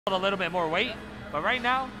a little bit more weight. But right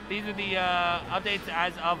now, these are the updates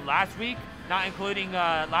as of last week, not including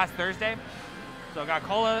last Thursday. So got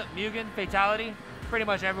Cola, Mugen, Fatality. Pretty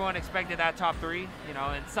much everyone expected that top 3, you know,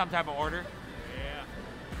 in some type of order.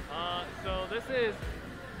 Yeah. So this is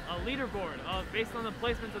a leaderboard based on the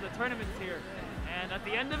placements of the tournaments here. And at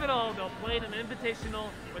the end of it all, they'll play in an invitational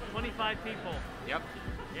with 25 people. Yep.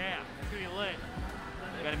 Yeah, it's gonna be lit.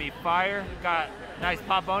 It's gonna be fire. Got nice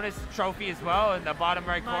pop bonus trophy as well in the bottom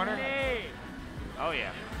right corner. Money. Oh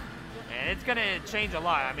yeah. And it's gonna change a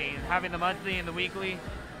lot. I mean, having the monthly and the weekly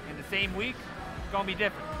in the same week, it's gonna be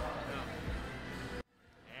different.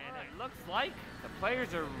 And it looks like the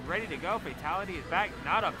players are ready to go. Fatality is back,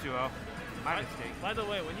 not up 2-0. My mistake. By the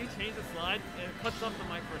way, when you change the slide, it cuts off the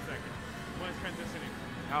mic for a second when it's transitioning.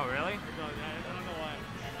 Oh really? It does. I don't know why.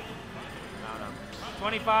 I don't know.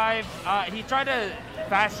 25. He tried to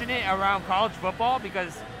fashion it around college football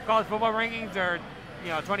because college football rankings are, you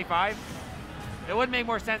know, 25. It would make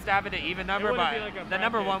more sense to have it an even number, but like the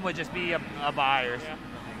number 1 would just be a bye or something.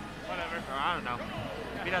 Whatever. Or I don't know.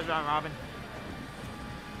 If he does round robin.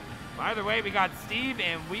 But either way, we got Steve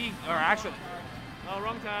and actually. Oh,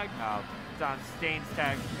 wrong tag. Oh, it's on Stain's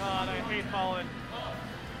tag. God, I hate Fallen.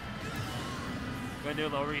 Gonna do a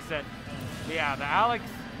little reset. But yeah, the Alex.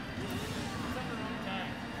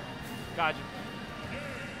 Gotcha.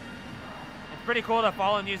 It's pretty cool that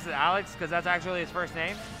Fallen uses Alex because that's actually his first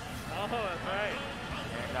name. Oh, that's right.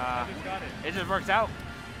 And I just got it. It just works out.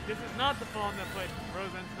 This is not the Fallen that played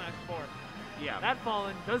Roseanne Smash 4. Yeah. That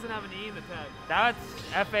Fallen doesn't have an E in the tag. That's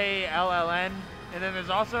F-A-L-L-N. And then there's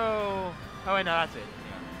also... Oh, wait, no, that's it.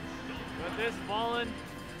 But this Fallen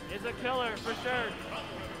is a killer for sure.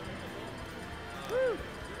 Woo!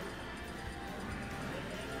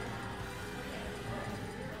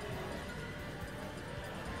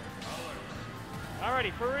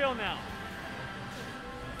 Alrighty, for real now.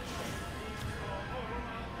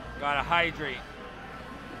 Gotta hydrate.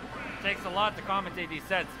 Takes a lot to commentate these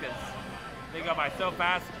sets because they go by so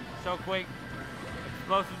fast, so quick.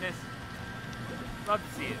 Explosiveness. Love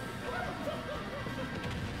to see it.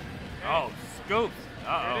 Okay. Oh, scoops.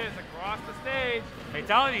 Uh-oh. There it is, across the stage.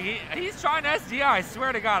 Fatality, he's trying SDR. I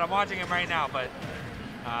swear to God, I'm watching him right now, but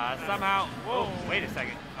somehow... Whoa. Oh, wait a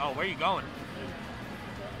second. Oh, where are you going?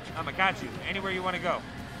 I'm gonna catch you. Anywhere you want to go.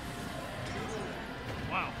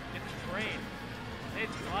 Wow, it's a train.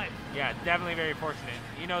 It's life. Yeah, definitely very fortunate.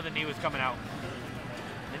 You know the knee was coming out.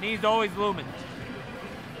 The knee's always looming.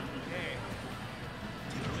 Okay.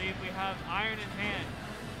 I believe we have Iron in hand.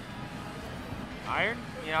 Iron,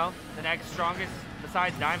 you know, the next strongest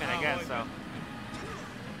besides Diamond, I guess, so.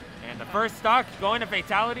 And the first stock going to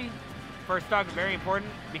Fatality. First stock is very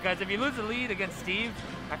important because if you lose the lead against Steve,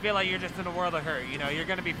 I feel like you're just in a world of hurt. You know, you're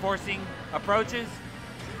going to be forcing approaches.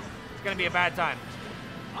 It's going to be a bad time.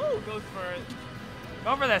 Oh, goes for it.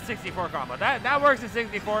 Go for that 64 combo. That works in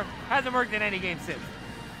 64. Hasn't worked in any game since.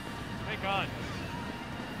 Thank God.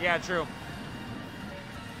 Yeah, true.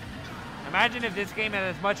 Imagine if this game had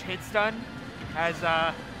as much hit stun as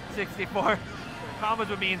 64. Combos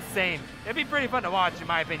would be insane. It'd be pretty fun to watch, in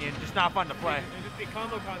my opinion. Just not fun to play. It'd just be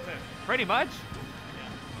combo content. Pretty much. Yeah.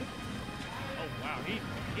 Oh, wow. He's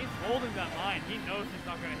holding that line. He knows he's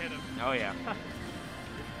not going to hit him. Oh, yeah.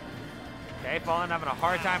 Okay, Fallen having a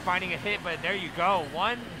hard time finding a hit, but there you go.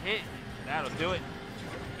 One hit, that'll do it.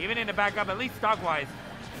 Even in the backup, at least stock-wise.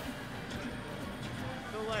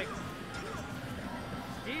 So, like,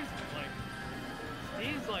 Steve's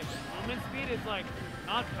movement speed is, like,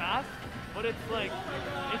 not fast, but it's, like,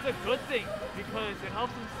 it's a good thing because it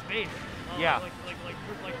helps him space. Yeah. Like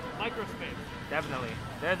micro space. Definitely.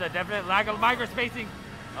 There's a definite lack of micro spacing.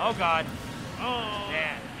 Oh, God. Oh.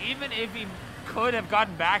 Yeah. Even if he could have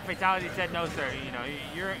gotten back, Fatality said, no, sir. You know,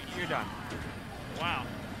 you're done. Wow.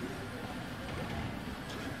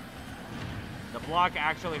 The block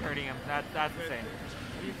actually hurting him. That's insane.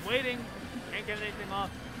 He's waiting. Can't get anything off.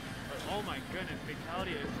 But, oh, my goodness.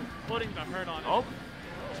 Fatality is just putting the hurt on him. Oh.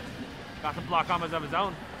 Got some block combos of his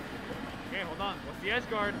own. Okay, hold on. What's the edge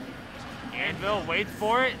guard? Anvil waits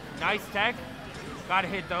for it. Nice tech. Gotta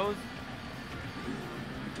hit those.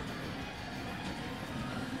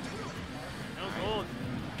 No gold.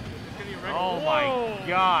 It's gonna be ready. Oh Whoa. my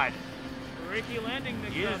God. Ricky landing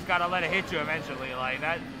mix You up. just gotta let it hit you eventually. Like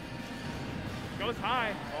that. Goes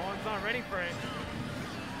high. Owen's not ready for it.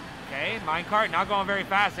 Okay, minecart not going very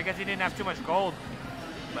fast. I guess he didn't have too much gold.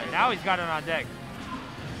 But now he's got it on deck.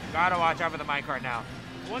 Gotta watch out for the minecart now.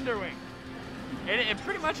 Wonder Wing. It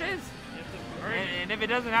pretty much is. It's And if it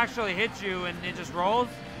doesn't actually hit you and it just rolls,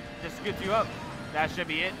 just scoots you up. That should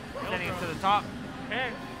be it. Sending it to the top.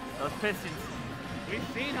 Okay. Those pistons. We've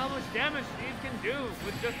seen how much damage Steve can do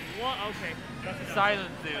with just one. Okay, that's enough. Silence,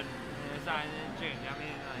 dude. Yeah, silence, June. I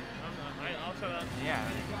mean, like, I'll shut up. yeah.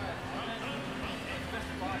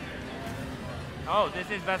 Oh, this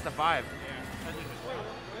is best of 5.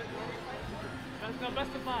 No,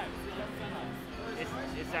 best of 5.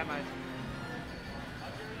 It's semis.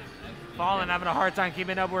 Fallen having a hard time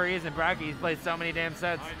keeping up where he is in bracket. He's played so many damn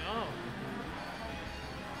sets. I know.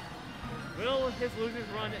 Will his losers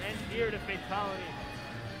run end here to Fatality?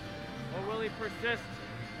 Or will he persist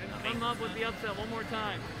and come up with the upset one more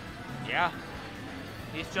time? Yeah.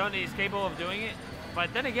 He's shown that he's capable of doing it.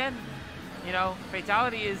 But then again, you know,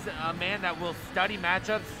 Fatality is a man that will study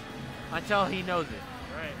matchups until he knows it.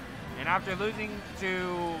 Right. And after losing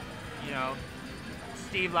to, you know,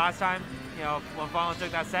 Steve last time, you know, when Fallen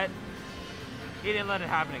took that set, he didn't let it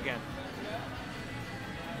happen again.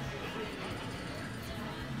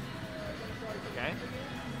 Okay.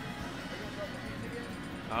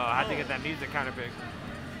 Oh, I had to get that music kind of big.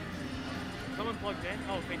 Someone plugged in?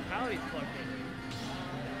 Oh, Fatality's plugged in.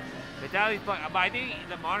 Fatality's plugged in, but I think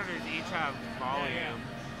the monitors each have volume. Yeah.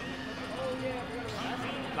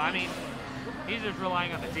 I mean, he's just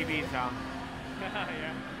relying on the TV sound.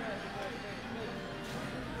 Yeah.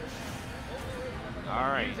 All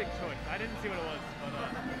right. Music choice. I didn't see what it was,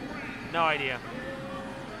 but no idea.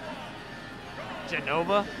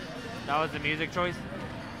 Genova? That was the music choice?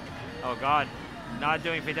 Oh God. Not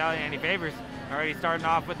doing Fatality any favors. Already starting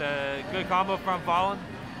off with a good combo from Fallen.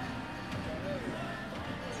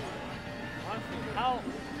 honestly, how?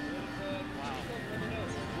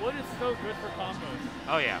 Wow. Wood is so good for combos.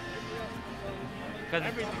 Oh yeah.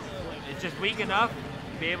 Because it's just weak enough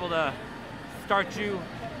to be able to start you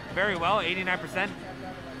very well. 89%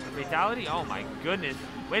 Fatality. Oh my goodness.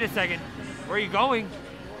 Wait a second. Where are you going?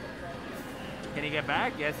 Can he get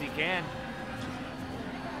back? Yes, he can.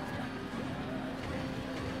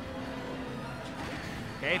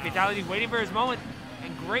 Okay, Fatality waiting for his moment.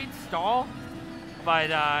 And great stall.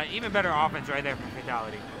 But even better offense right there from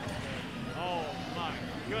Fatality. Oh my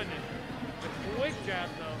goodness. The quick jab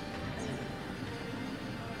though.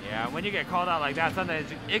 Yeah, when you get called out like that,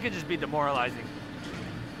 sometimes it could just be demoralizing.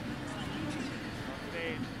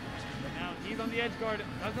 Now he's on the edge guard.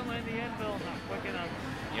 Doesn't land the anvil. Not quick enough.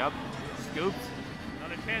 Yep. Scoops.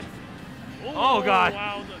 Not a chance. Ooh, Oh God.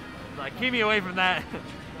 Wow. Like, keep me away from that.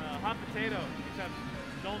 Hot potato. Except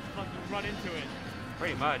don't fucking run into it.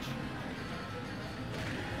 Pretty much.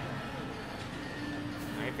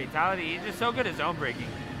 Alright, Fatality, he's just so good at zone breaking.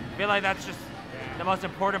 I feel like that's just the most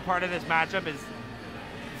important part of this matchup is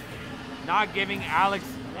not giving Alex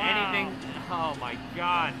anything. Oh my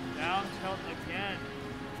God. Down tilt again.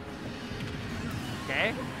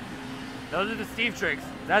 Okay. Those are the Steve tricks.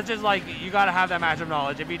 That's just like, you gotta have that matchup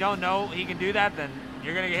knowledge. If you don't know he can do that, then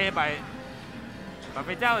you're gonna get hit by it. But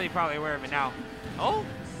Fatality probably aware of it now. Oh.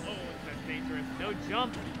 Oh, that's dangerous. No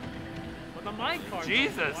jump. With the mic card.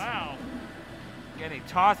 Jesus. Wow. Getting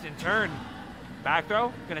tossed and turned. Back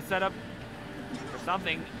throw. Gonna set up for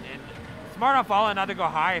something. And smart on Fallen not to go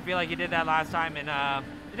high. I feel like he did that last time, and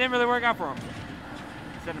it didn't really work out for him.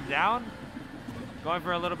 Set him down. Going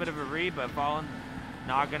for a little bit of a read, but Fallen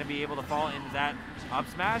not gonna be able to fall into that up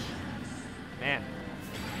smash. Man,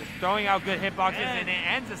 just throwing out good hitboxes, and it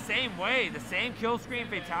ends the same way. The same kill screen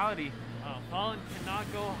Fatality. Fallen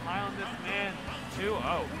cannot go high on this man.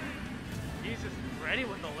 2-0. He's just ready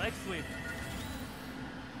with the leg sweep.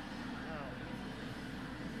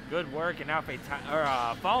 Good work, and now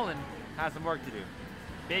Fallen has some work to do.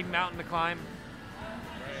 Big mountain to climb.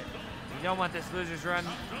 You don't want this loser's run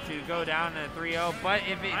to go down to 3-0, but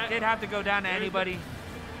if it did have to go down to anybody,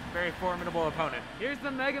 very formidable opponent. Here's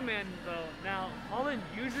the Mega Man, though. Now, Fallen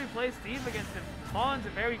usually plays Steve against him. Fallen's a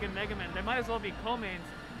very good Mega Man. They might as well be co-mains,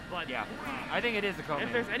 but yeah, I think it is the co-main.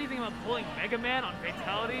 If there's anything about pulling Mega Man on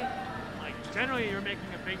Fatality, like, generally you're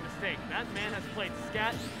making a big mistake. That man has played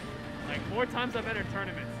Scat like 4 times at better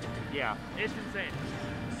tournaments. Yeah. It's insane.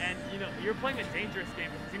 And, you know, you're playing a dangerous game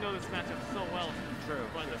because you know this matchup so well. True.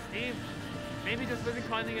 But Steve, maybe just isn't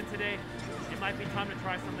finding it today. It might be time to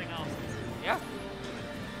try something else. Yeah.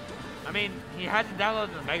 I mean, he hasn't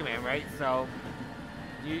downloaded the Mega Man, right? So,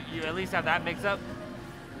 you at least have that mix-up.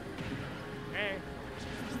 Hey.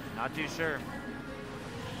 Not too sure.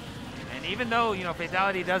 And even though, you know,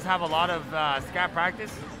 Fatality does have a lot of scat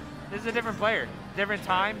practice, this is a different player. Different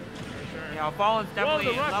time. Sure. You know, Fallen's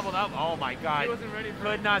definitely leveled up. Oh my God. He wasn't ready for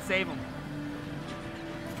Could not save him.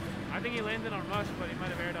 I think he landed on rush, but he might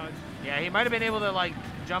have air dodged. Yeah, he might have been able to like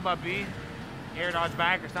jump up B, air dodge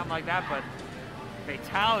back or something like that, but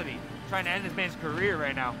Fatality trying to end this man's career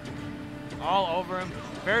right now. All over him.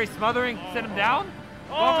 Very smothering. Send him down.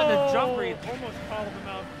 Go for the jump read. Almost called him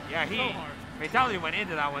out. Yeah, so hard. Fatality went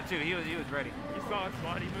into that one too. He was ready. You saw his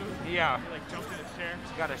body move? Yeah. He like jumped in his chair.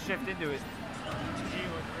 Got to shift into it. He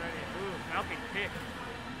was ready. Ooh, Falcon kick.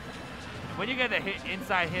 When you get the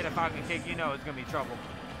inside hit of Falcon kick, you know it's gonna be trouble.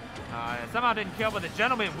 Somehow didn't kill, but the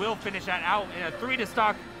gentleman will finish that out in a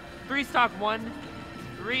 3-stock 1,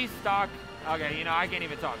 3 stock. Okay, you know I can't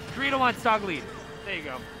even talk. 3-1 stock lead. There you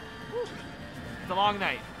go. Woo. It's a long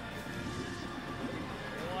night.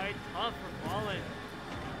 Quite tough for Fallen.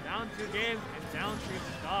 Down 2 games and down 2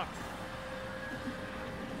 stocks.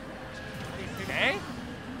 Okay.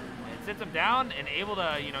 It sits him down and able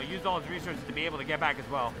to, you know, use all his resources to be able to get back as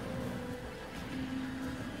well.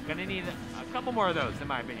 Gonna need a couple more of those, in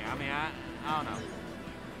my opinion. I mean, I don't know.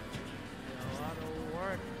 A lot of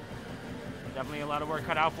work. Definitely a lot of work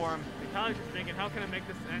cut out for him. Fatality's just thinking, how can I make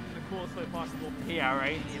this end in the coolest way possible? Yeah,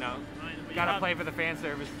 right. You know, gotta play for the fan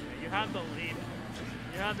service. You have the lead.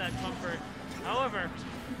 You have that comfort. However,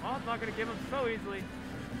 Bob's not gonna give him so easily.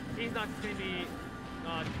 He's not just gonna be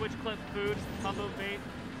Twitch clip food, combo bait.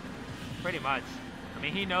 Pretty much. I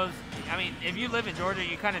mean, he knows. I mean, if you live in Georgia,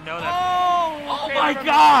 you kind of know that. Oh, okay, my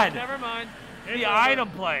God! Never mind. The item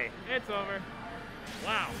play. It's over.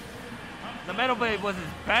 Wow. The Metal Blade was his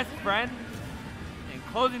best friend, and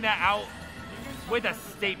closing that out with a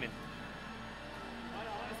statement.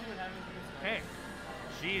 Hey,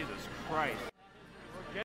 Jesus Christ.